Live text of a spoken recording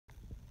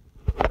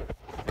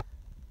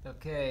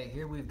Okay,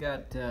 here we've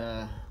got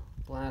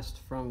blast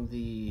from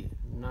the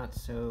not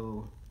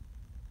so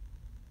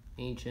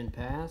ancient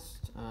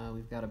past.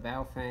 We've got a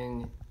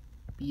Baofeng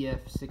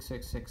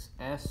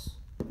BF-666S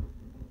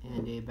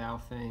and a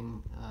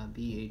Baofeng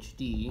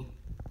BHD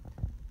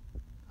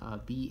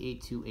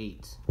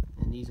B-828,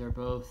 and these are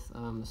both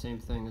the same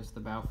thing as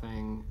the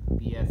Baofeng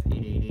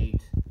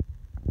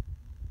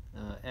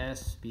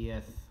BF-888S,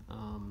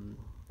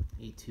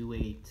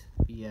 BF-828,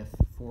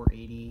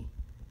 BF-480,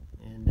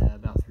 and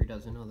about 3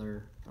 dozen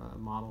other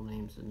model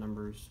names and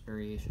numbers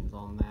variations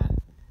on that.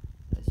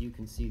 As you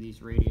can see,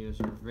 these radios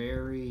are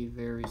very,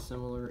 very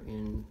similar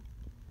in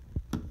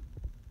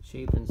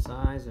shape and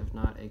size, if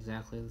not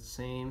exactly the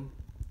same.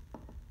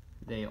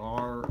 They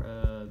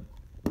are,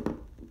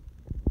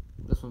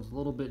 this one's a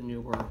little bit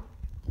newer.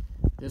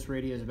 This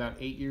radio is about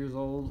 8 years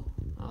old.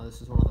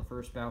 This is one of the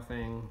first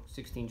Baofeng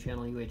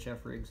 16-channel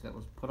UHF rigs that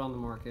was put on the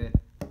market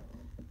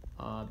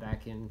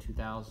back in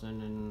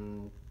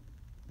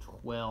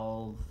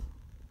 2012,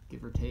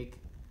 give or take.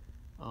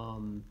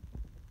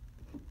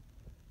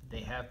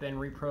 They have been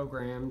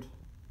reprogrammed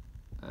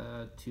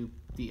to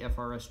the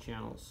FRS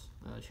channels,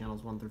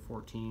 channels 1 through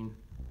 14.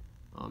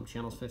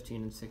 Channels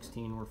 15 and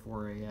 16 were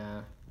for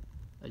a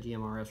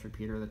GMRS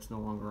repeater that's no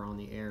longer on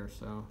the air,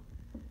 so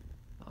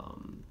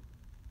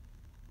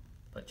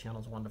but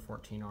channels 1 to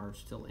 14 are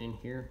still in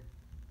here.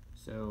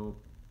 So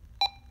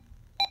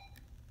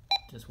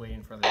just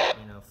waiting for the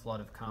flood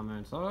of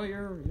comments. Oh,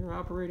 you're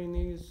operating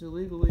these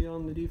illegally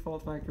on the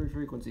default factory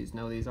frequencies.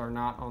 No, these are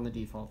not on the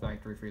default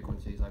factory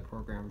frequencies. I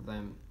programmed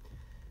them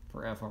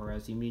for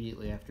FRS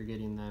immediately after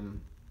getting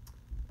them.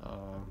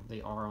 They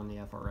are on the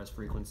FRS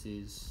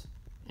frequencies,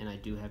 and I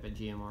do have a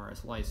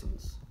GMRS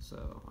license,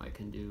 so I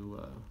can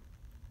do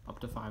up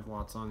to 5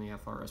 watts on the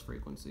FRS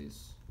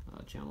frequencies,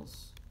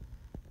 channels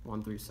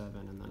 1 through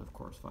 7, and then of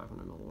course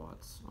 500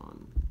 milliwatts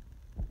on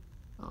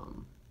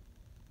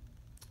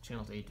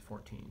channels 8 to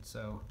 14.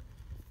 So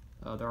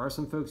there are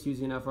some folks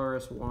using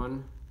FRS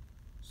 1,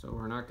 so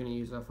we're not going to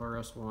use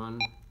FRS 1.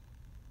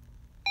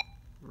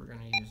 We're going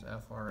to use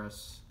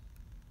FRS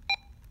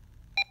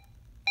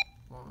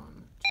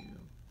 1, 2,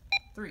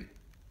 3.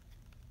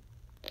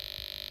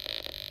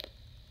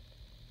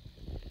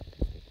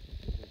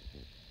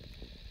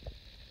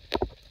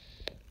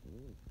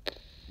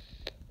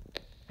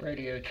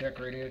 Radio check,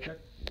 radio check.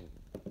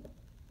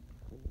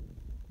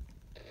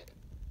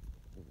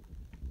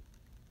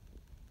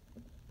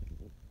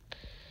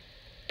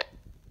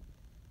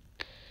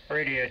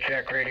 Radio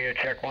check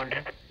 1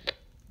 2.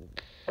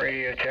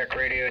 Radio check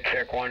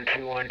 1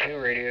 2 1 2.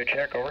 Radio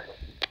check, over.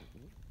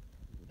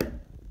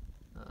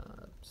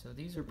 So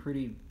these are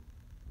pretty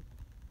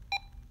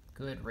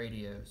good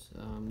radios.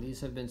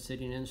 These have been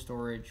sitting in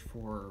storage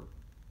for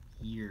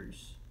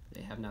years.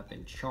 They have not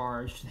been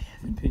charged. They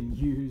haven't been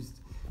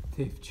used.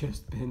 They've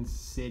just been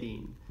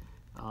sitting.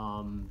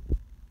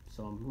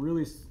 So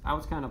I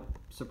was kind of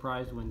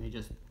surprised when they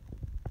just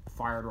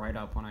fired right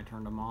up when I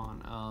turned them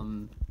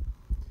on.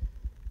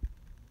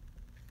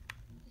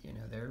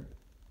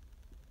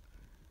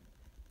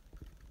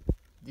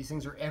 These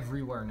things are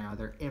everywhere now.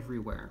 They're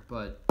everywhere,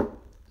 but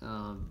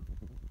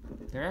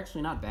they're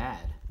actually not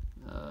bad.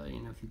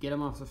 If you get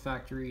them off the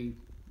factory,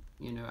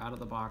 out of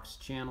the box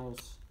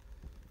channels,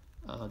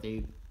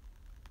 they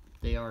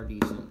are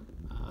decent.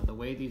 The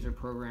way these are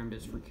programmed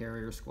is for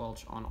carrier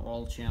squelch on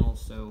all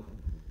channels, so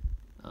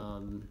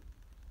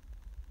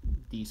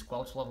the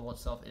squelch level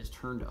itself is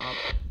turned up. Do you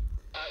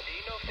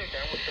know if they're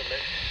done with the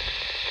list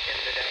in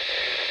the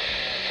downstream?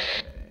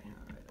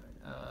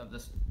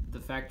 The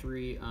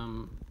factory,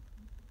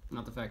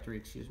 not the factory,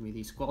 excuse me,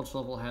 the squelch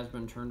level has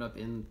been turned up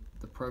in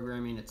the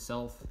programming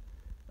itself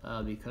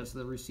because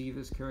the receive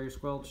is carrier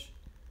squelch.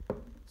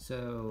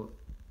 So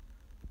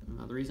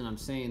the reason I'm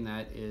saying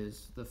that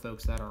is the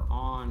folks that are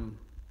on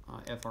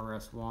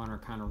FRS 1 are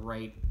kind of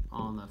right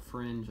on the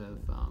fringe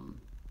of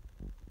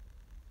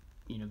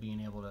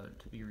being able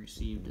to be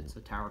received. It's a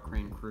tower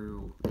crane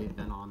crew. They've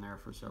been on there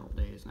for several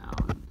days now,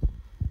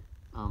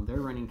 and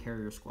they're running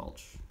carrier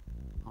squelch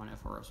on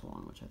FRS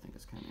 1, which I think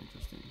is kind of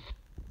interesting.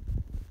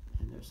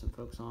 And there's some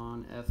folks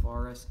on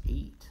FRS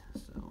 8,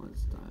 so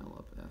let's dial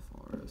up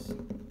FRS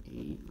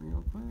 8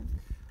 real quick,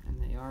 and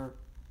they are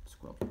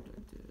squelch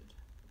protected.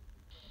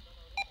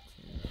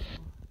 2,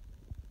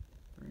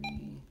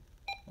 3,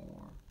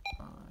 4,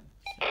 5,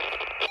 6,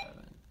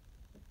 7,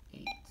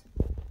 8.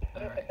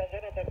 All right.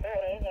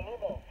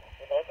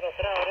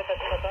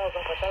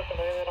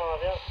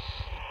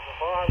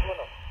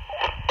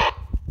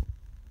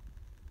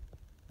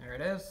 There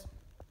it is.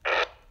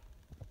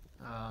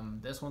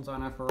 This one's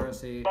on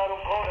FRS 8.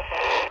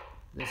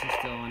 This is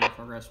still on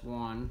FRS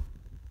 1.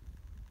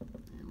 And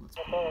let's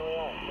put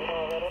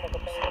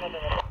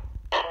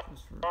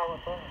just for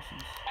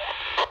comparisons.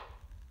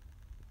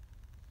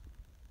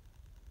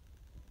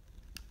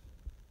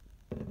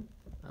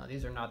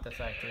 These are not the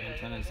factory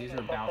antennas. These are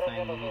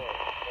Baofeng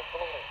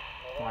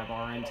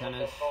 5R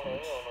antennas,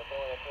 which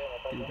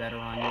do better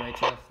on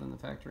UHF than the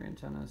factory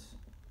antennas.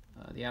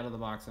 The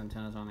out-of-the-box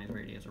antennas on these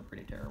radios are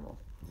pretty terrible.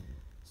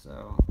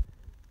 So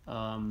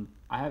I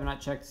have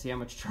not checked to see how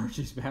much charge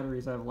these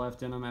batteries have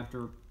left in them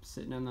after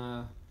sitting in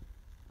a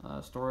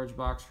storage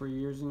box for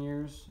years and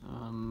years.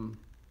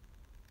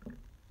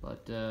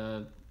 But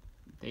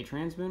they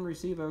transmit and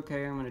receive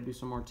okay. I'm going to do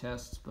some more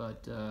tests,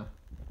 but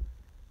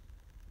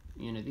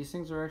you know, these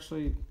things are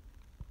actually...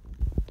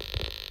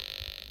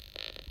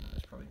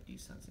 That's probably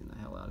desensing the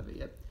hell out of it.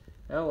 Yep.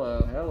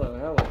 Hello, hello,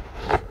 hello.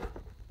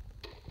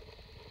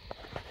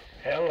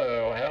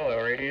 Hello,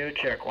 hello, radio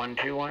check.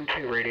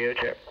 1212, radio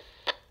check.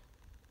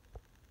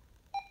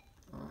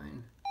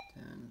 9,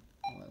 10,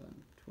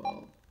 11,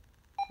 12,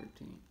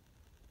 13,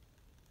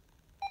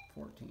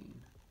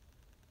 14.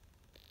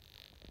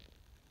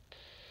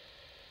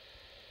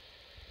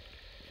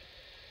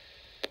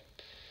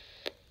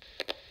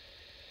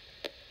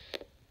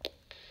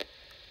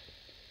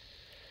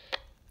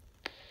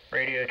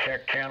 Radio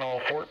check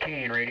channel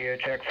 14, radio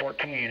check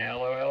 14.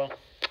 Hello, hello.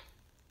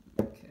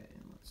 Okay,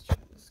 let's try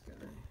this guy.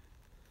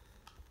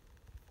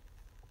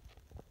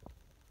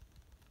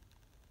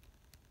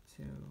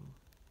 2,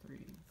 3,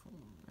 4.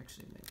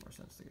 Actually, it makes more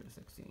sense to go to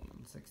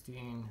 16.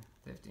 16,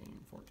 15,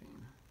 14.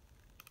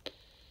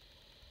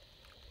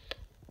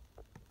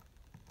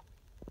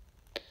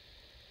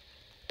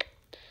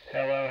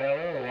 Hello,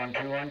 hello,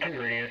 1212,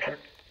 radio check.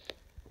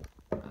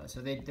 So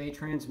they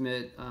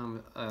transmit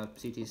a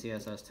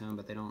CTCSS tone,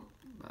 but they don't.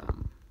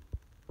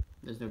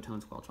 There's no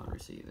tone squelch on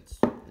receive. It's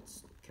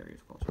carrier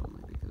squelch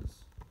only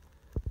because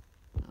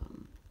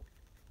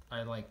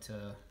I like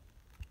to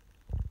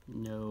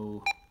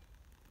know.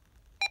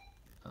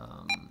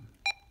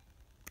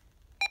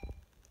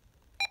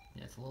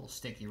 Yeah, it's a little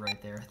sticky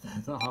right there at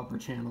the upper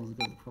channels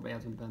because it probably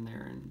hasn't been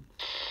there and.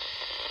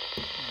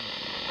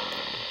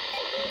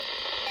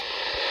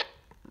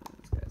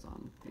 This guy's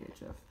on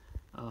VHF.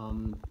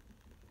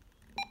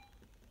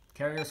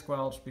 Carrier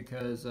squelch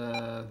because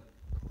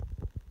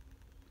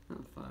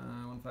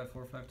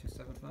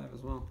 1545275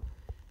 as well.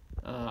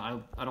 I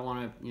don't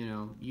want to, you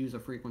know, use a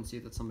frequency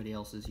that somebody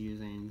else is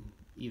using,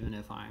 even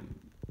if I'm,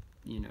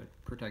 you know,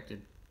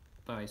 protected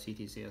by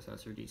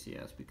CTCSS or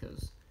DCS,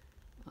 because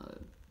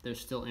there's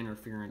still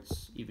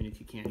interference even if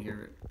you can't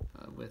hear it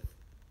with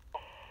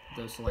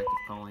those selective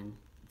calling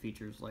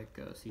features like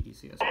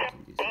CTCSS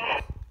and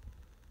DCS.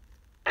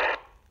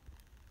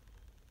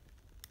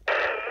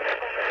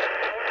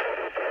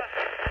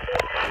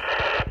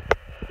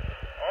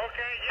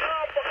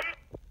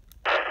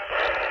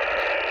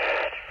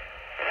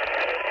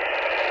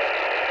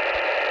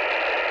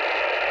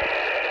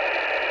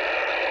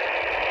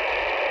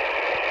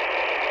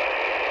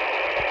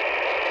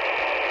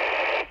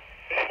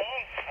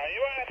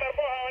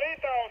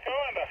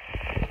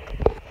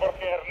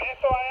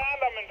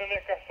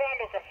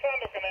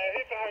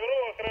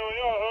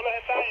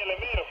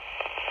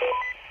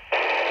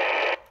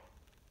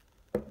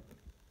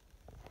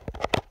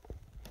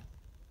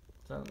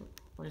 So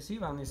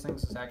receive on these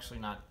things is actually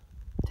not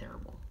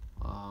terrible.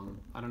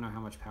 I don't know how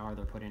much power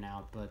they're putting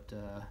out, but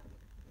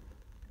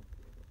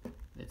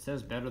it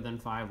says better than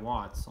 5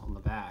 watts on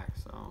the back,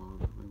 so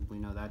we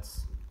know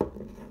that's,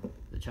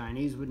 the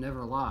Chinese would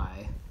never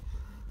lie.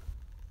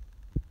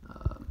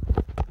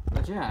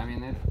 But yeah, I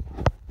mean,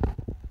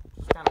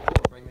 it's kind of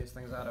cool to bring these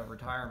things out of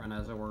retirement,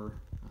 as it were.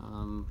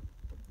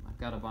 I've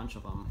got a bunch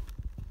of them.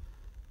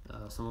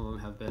 Some of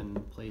them have been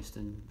placed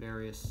in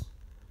various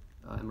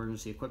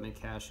emergency equipment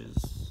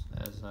caches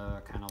as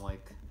kind of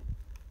like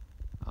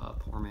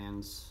poor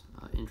man's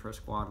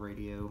intra-squad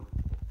radio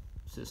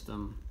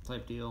system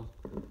type deal,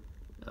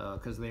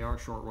 because they are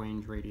short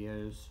range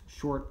radios,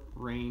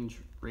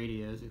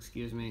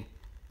 excuse me.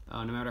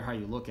 No matter how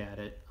you look at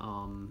it,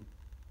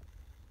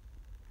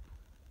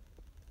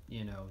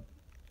 you know,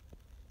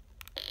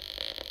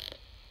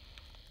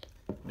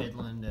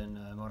 Midland and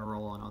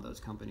Motorola and all those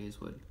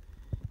companies would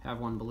have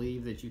one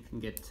believe that you can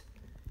get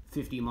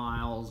 50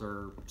 miles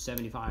or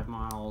 75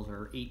 miles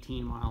or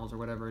 18 miles or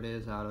whatever it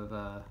is out of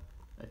a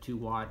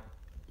 2-watt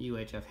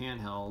UHF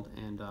handheld,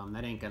 and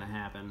that ain't gonna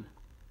happen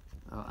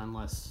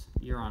unless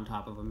you're on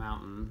top of a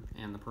mountain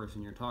and the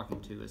person you're talking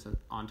to is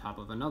on top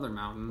of another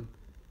mountain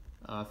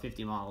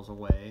 50 miles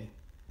away,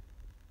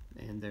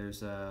 and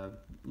there's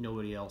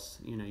nobody else,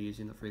 you know,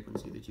 using the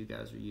frequency that you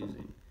guys are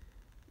using.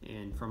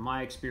 And from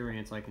my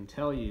experience, I can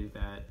tell you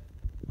that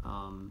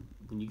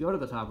when you go to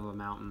the top of a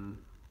mountain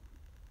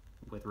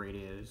with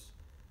radios,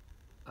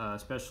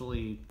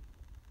 especially,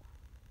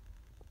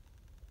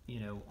 you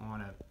know,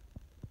 on a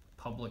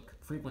public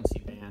frequency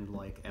band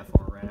like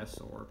FRS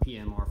or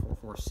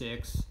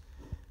PMR446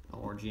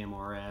 or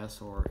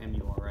GMRS or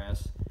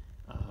MURS,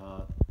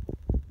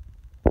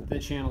 the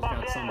channel's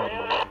got somebody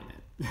using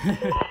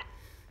it.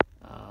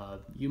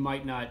 You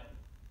might not,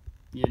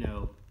 you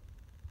know,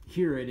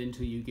 hear it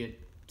until you get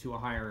to a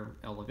higher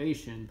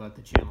elevation, but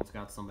the channel's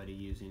got somebody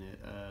using it.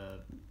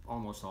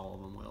 Almost all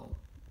of them will,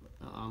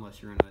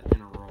 unless you're in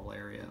a rural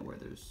area where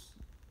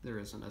there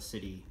isn't a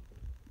city,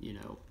 you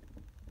know,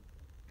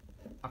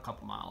 a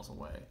couple miles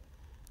away.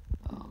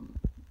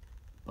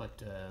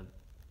 But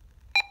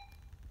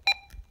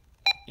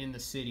in the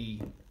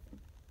city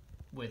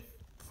with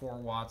 4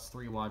 watts,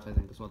 3 watts, I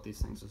think is what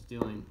these things are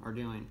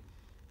doing.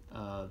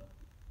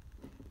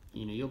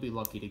 You know, you'll be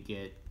lucky to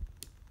get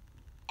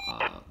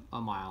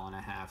 1.5 miles,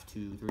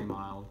 2-3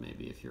 miles,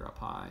 maybe if you're up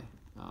high.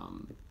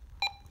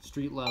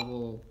 Street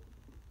level,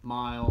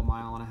 mile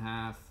and a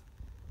half,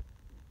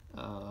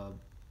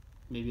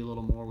 maybe a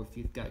little more if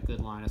you've got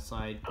good line of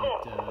sight.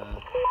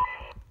 But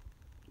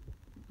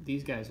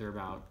these guys are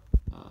about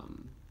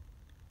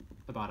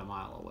a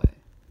mile away,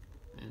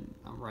 and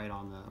I'm right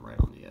on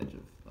the edge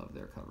of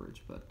their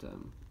coverage. But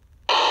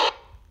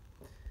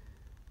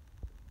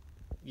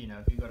you know,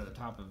 if you go to the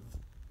top of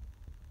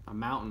a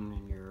mountain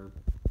and you're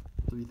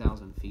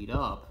 3,000 feet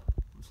up,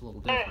 it's a little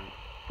different.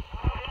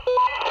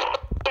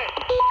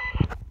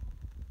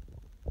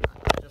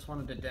 I just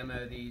wanted to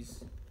demo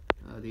these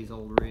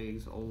old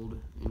rigs, old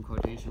in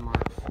quotation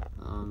marks.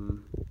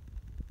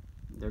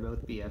 They're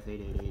both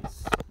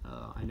BF-888s.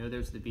 I know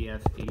there's the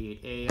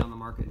BF-88A on the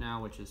market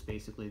now, which is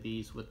basically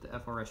these with the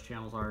FRS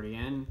channels already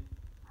in.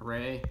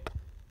 Hooray!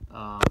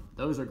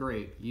 Those are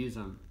great. Use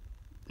them.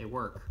 They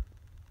work.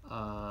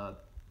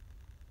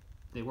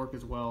 They work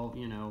as well,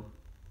 you know,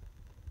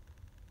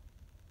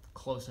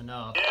 close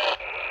enough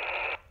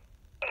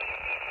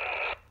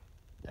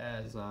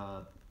as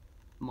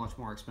much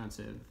more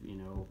expensive, you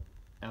know,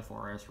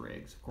 FRS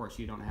rigs. Of course,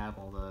 you don't have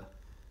all the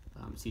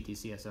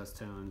CTCSS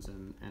tones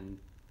and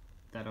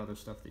that other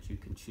stuff that you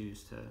can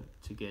choose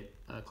to get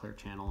a clear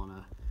channel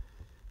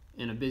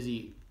in a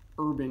busy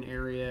urban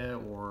area,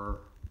 or,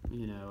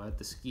 you know, at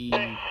the ski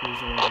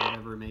resort or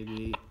whatever it may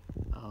be.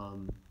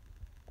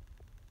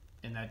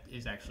 And that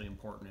is actually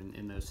important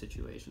in those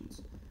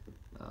situations.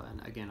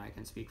 And again, I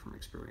can speak from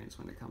experience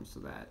when it comes to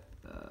that.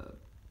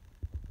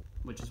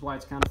 Which is why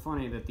it's kind of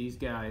funny that these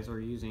guys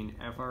are using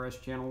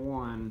FRS channel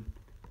 1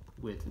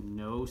 with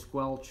no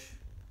squelch,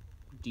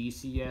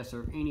 DCS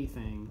or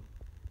anything,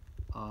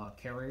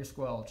 carrier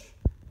squelch,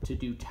 to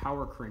do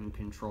tower crane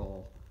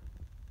control,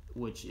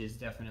 which is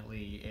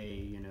definitely a,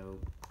 you know,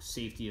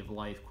 safety of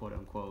life, quote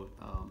unquote,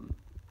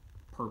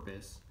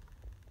 purpose.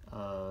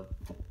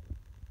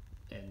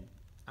 And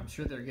I'm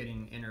sure they're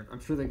getting I'm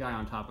sure the guy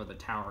on top of the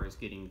tower is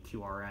getting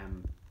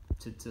QRM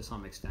to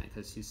some extent,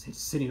 because he's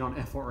sitting on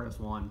FRS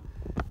 1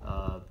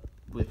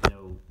 with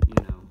no,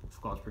 you know,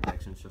 squelch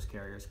protections, just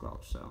carrier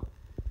squelch. So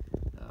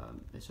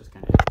it's just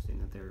kind of interesting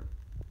that they're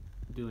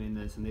doing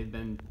this, and they've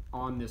been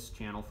on this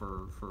channel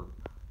for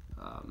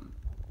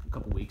a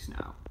couple weeks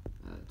now.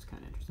 It's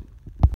kind of interesting.